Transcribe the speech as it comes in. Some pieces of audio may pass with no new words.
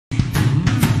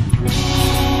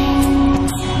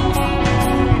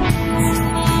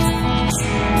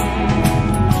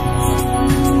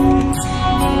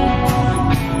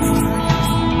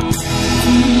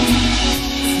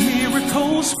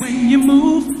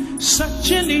Such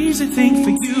an easy thing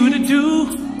for you to do,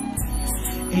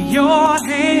 and your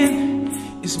hand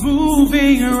is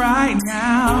moving right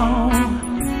now.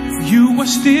 You are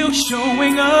still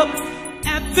showing up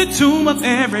at the tomb of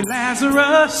every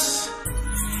Lazarus,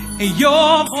 and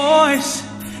your voice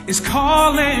is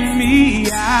calling me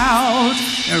out.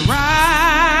 And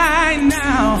right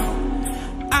now,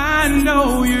 I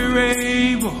know you're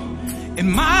able,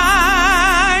 and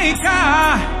my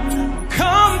God,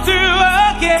 come through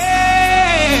again.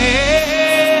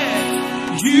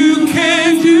 You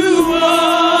can do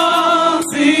all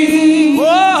things.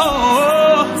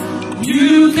 Whoa.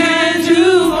 You can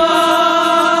do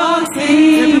all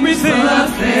things. Everything but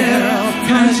fail.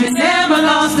 'Cause you never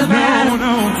lost a battle.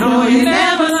 No, you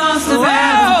never lost a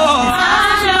battle. I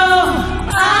know,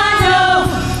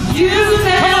 you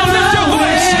never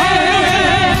will.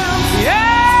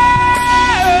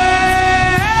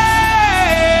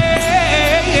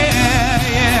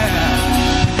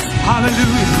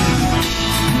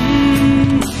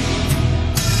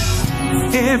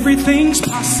 Everything's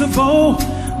possible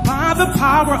by the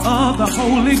power of the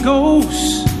Holy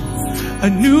Ghost. A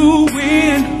new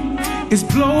wind is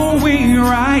blowing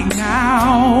right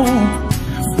now,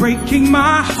 breaking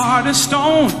my heart of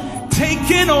stone,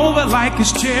 taking over like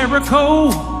it's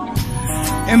Jericho,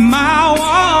 and my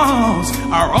walls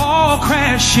are all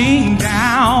crashing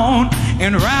down.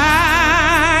 And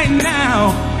right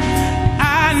now,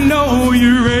 I know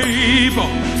you're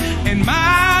able, and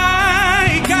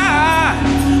my God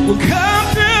will come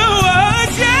through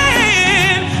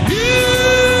again.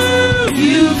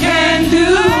 You can do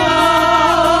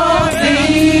all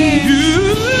things.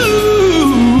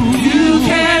 You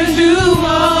can do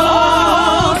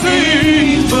all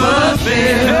things but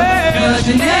fail. 'Cause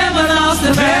you never lost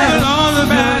the battle.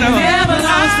 You never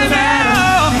lost the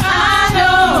battle. I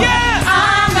know,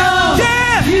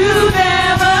 you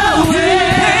never will.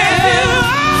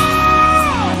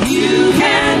 You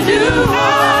can do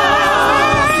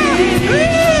all things.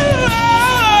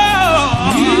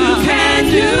 You can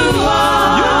do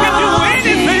all. You can do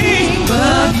anything,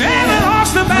 but never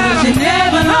lost the battle. You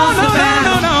never lost the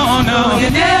battle. No. You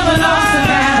never lost the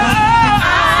battle.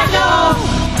 I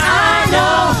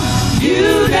know, you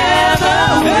never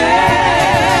will.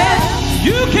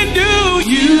 You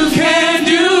can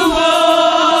do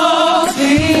all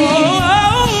things.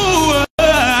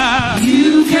 You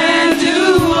can do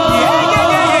all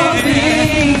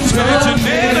things. But you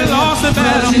never lost the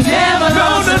battle. You never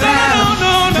lost the battle.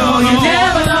 No, you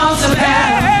never lost the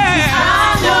battle.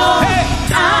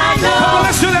 I know,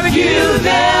 you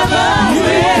never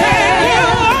will.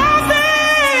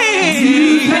 You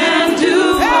can do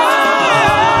all things.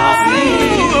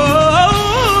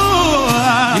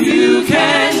 You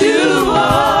can do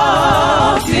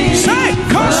all things. Say,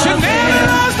 'cause you never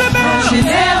lost the battle. You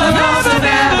never lost the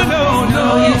battle. No,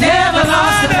 you never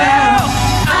lost the battle.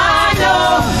 I know,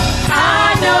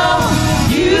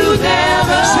 you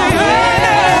never will.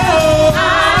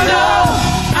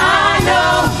 I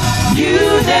know, you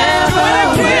never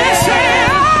will.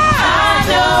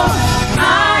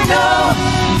 I know,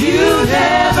 you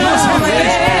never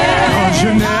will. 'Cause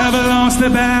you never lost the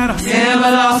battle.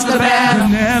 Never lost the battle.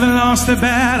 Never lost the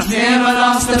battle. Never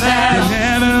lost the battle.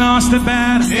 Never lost the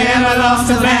battle. Never lost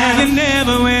the battle. You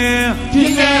never will. You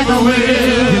never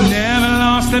will. You never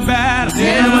lost the battle.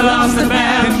 Never lost the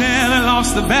battle. You never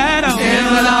lost the battle.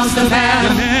 Never lost the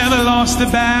battle. You never lost the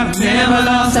battle. Never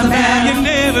lost the battle. You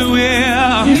never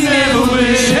will. You never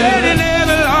will. Said you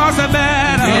never lost the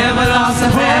battle. Never lost the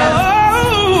battle.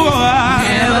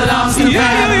 Never lost the battle. You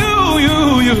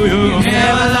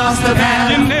never lost the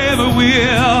battle. You never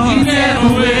will. You never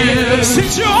will.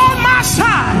 Since you're on my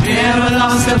side, never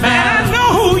lost the battle. And I know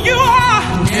who you are.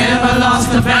 Never lost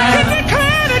the battle. I can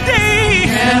declare today,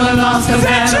 never lost the battle.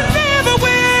 That you never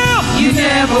will. You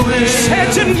never will. Said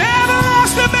you never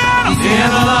lost the battle.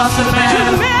 Never lost the battle.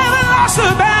 You never lost the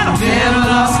battle. Never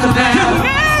lost the battle. You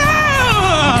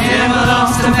never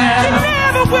lost the battle. You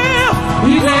never will.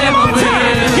 You never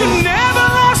will. You never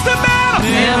lost the battle.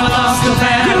 Never lost the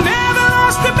battle. You never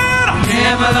lost the battle.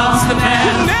 Never lost the battle.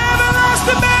 You never lost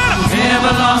the battle.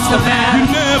 Never lost the battle. You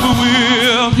never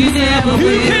will. You never will.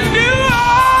 You can do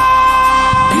all.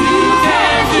 You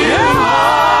can do all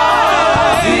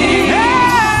things.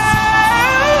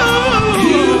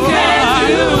 You can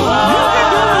do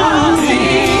all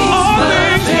things.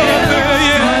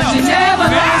 But you never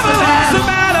lost the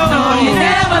battle. No, you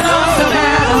never lost the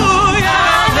battle.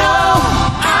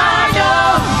 I know,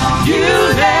 you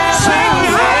never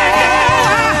will.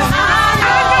 I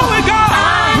know it, God.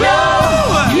 I know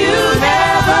you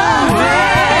never will.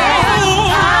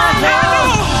 I know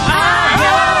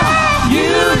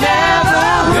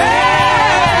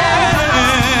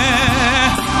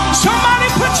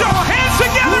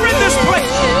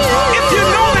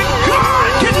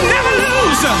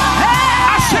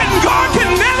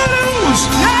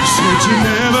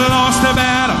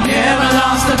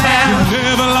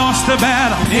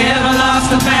Never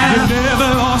lost a battle. You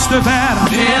never lost a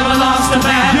battle. Never lost a battle.